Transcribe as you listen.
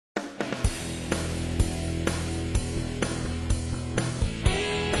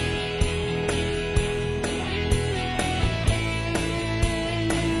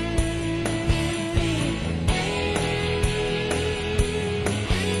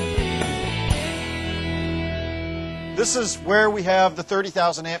This is where we have the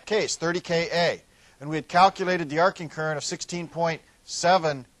 30,000 amp case, 30 kA. And we had calculated the arcing current of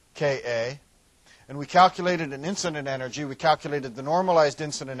 16.7 kA. And we calculated an incident energy. We calculated the normalized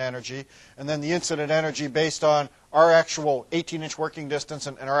incident energy, and then the incident energy based on our actual 18-inch working distance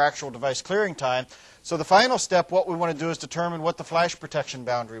and our actual device clearing time. So the final step, what we want to do is determine what the flash protection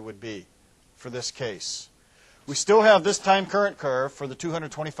boundary would be for this case. We still have this time current curve for the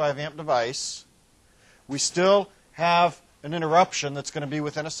 225 amp device. We still have an interruption that's going to be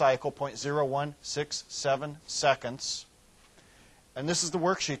within a cycle, 0.0167 seconds. And this is the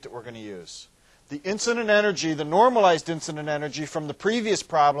worksheet that we're going to use. The incident energy, the normalized incident energy from the previous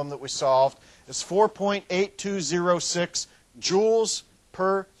problem that we solved is 4.8206 joules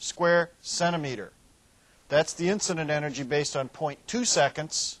per square centimeter. That's the incident energy based on 0.2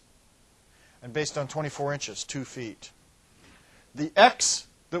 seconds and based on 24 inches, 2 feet. The X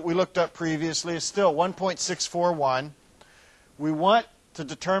that we looked up previously is still 1.641. We want to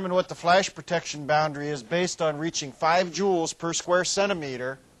determine what the flash protection boundary is based on reaching 5 joules per square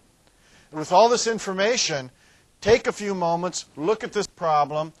centimeter. With all this information, take a few moments, look at this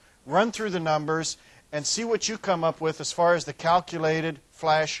problem, run through the numbers, and see what you come up with as far as the calculated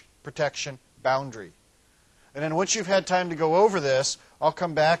flash protection boundary. And then once you've had time to go over this, I'll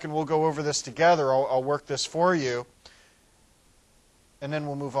come back and we'll go over this together. I'll work this for you, and then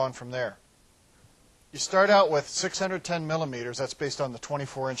we'll move on from there. You start out with 610 millimeters. That's based on the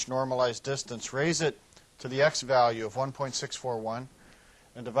 24-inch normalized distance. Raise it to the X value of 1.641.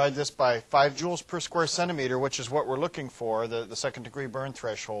 And divide this by 5 joules per square centimeter, which is what we're looking for, the second-degree burn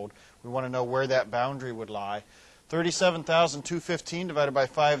threshold. We want to know where that boundary would lie. 37,215 divided by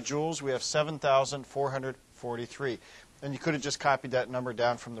 5 joules, we have 7,443. And you could have just copied that number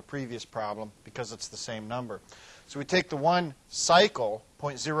down from the previous problem because it's the same number. So we take the one cycle,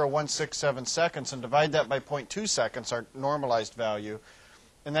 0.0167 seconds, and divide that by 0.2 seconds, our normalized value,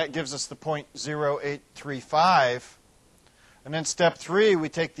 and that gives us the 0.0835. And then step 3, we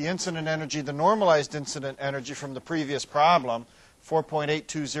take the incident energy, the normalized incident energy from the previous problem,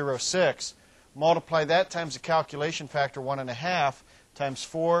 4.8206, multiply that times the calculation factor 1.5 times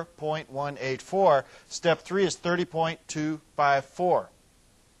 4.184. Step 3 is 30.254.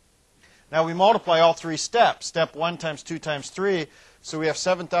 Now we multiply all 3 steps. Step 1 times 2 times 3, so we have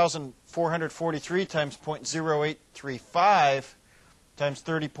 7,443 times 0.0835 times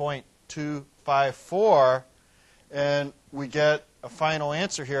 30.254. And we get a final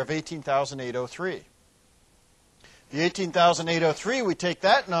answer here of 18,803. The 18,803, we take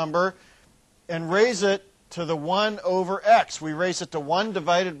that number and raise it to the 1 over x. We raise it to 1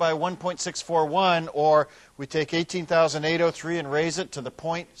 divided by 1.641, or we take 18,803 and raise it to the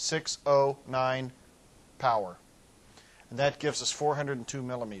 0.609 power. And that gives us 402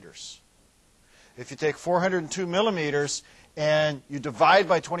 millimeters. If you take 402 millimeters and you divide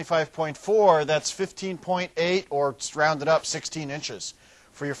by 25.4, that's 15.8, or it's rounded up 16 inches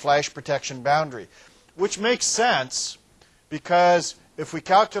for your flash protection boundary. Which makes sense because if we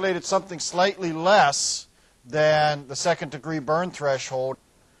calculated something slightly less than the second-degree burn threshold,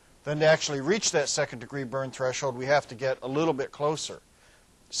 then to actually reach that second-degree burn threshold, we have to get a little bit closer.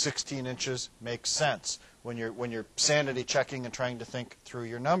 16 inches makes sense when you're sanity checking and trying to think through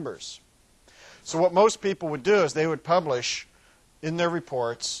your numbers. So what most people would do is they would publish in their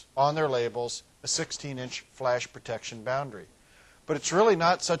reports, on their labels, a 16-inch flash protection boundary. But it's really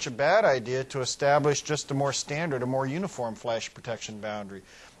not such a bad idea to establish just a more standard, a more uniform flash protection boundary.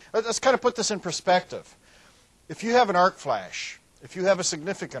 Let's kind of put this in perspective. If you have an arc flash, if you have a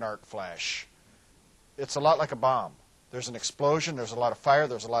significant arc flash, it's a lot like a bomb. There's an explosion, there's a lot of fire,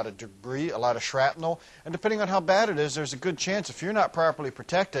 there's a lot of debris, a lot of shrapnel, and depending on how bad it is, there's a good chance if you're not properly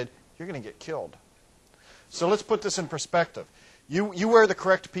protected, you're going to get killed. So let's put this in perspective. You wear the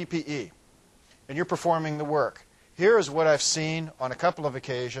correct PPE, and you're performing the work. Here is what I've seen on a couple of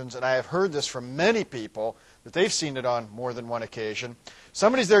occasions, and I have heard this from many people, that they've seen it on more than one occasion.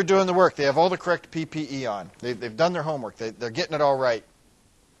 Somebody's there doing the work. They have all the correct PPE on. They've done their homework. They're getting it all right.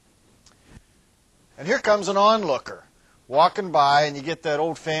 And here comes an onlooker walking by, and you get that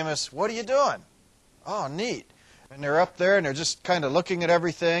old famous, "What are you doing?" "Oh, neat." And they're up there and they're just kind of looking at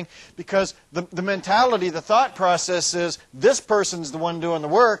everything because the mentality, the thought process is this person's the one doing the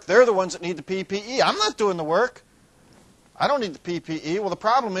work. They're the ones that need the PPE. I'm not doing the work. I don't need the PPE. Well, the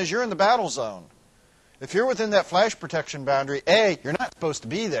problem is you're in the battle zone. If you're within that flash protection boundary, A, you're not supposed to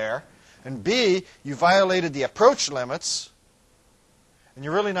be there, and B, you violated the approach limits, and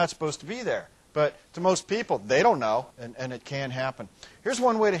you're really not supposed to be there. But to most people, they don't know, and it can happen. Here's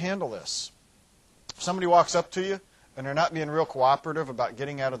one way to handle this. If somebody walks up to you and they're not being real cooperative about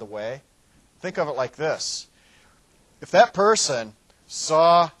getting out of the way, think of it like this. if that person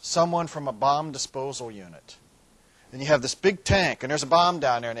saw someone from a bomb disposal unit, and you have this big tank, and there's a bomb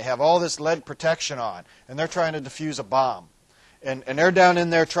down there, and they have all this lead protection on, and they're trying to defuse a bomb, and they're down in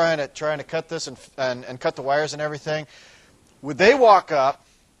there trying to cut this and cut the wires and everything, would they walk up,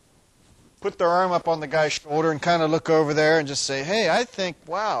 put their arm up on the guy's shoulder, and kind of look over there and just say, hey, I think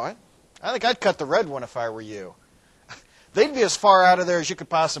I'd cut the red one if I were you? They'd be as far out of there as you could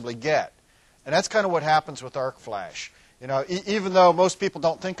possibly get. And that's kind of what happens with arc flash. You know, even though most people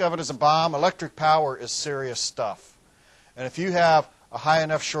don't think of it as a bomb, electric power is serious stuff. And if you have a high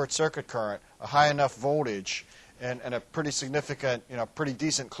enough short circuit current, a high enough voltage, and a pretty significant, pretty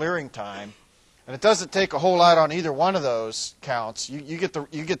decent clearing time, and it doesn't take a whole lot on either one of those counts, you get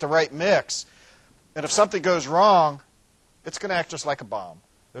the right mix. And if something goes wrong, it's going to act just like a bomb.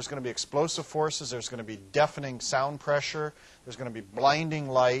 There's going to be explosive forces. There's going to be deafening sound pressure. There's going to be blinding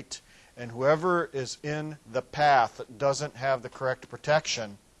light. And whoever is in the path that doesn't have the correct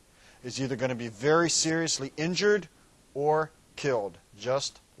protection is either going to be very seriously injured or killed,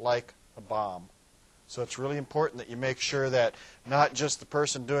 just like a bomb. So it's really important that you make sure that not just the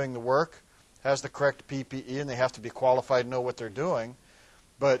person doing the work has the correct PPE, and they have to be qualified to know what they're doing,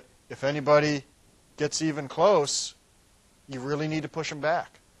 but if anybody gets even close, you really need to push them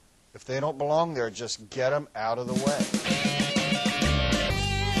back. If they don't belong there, just get them out of the way.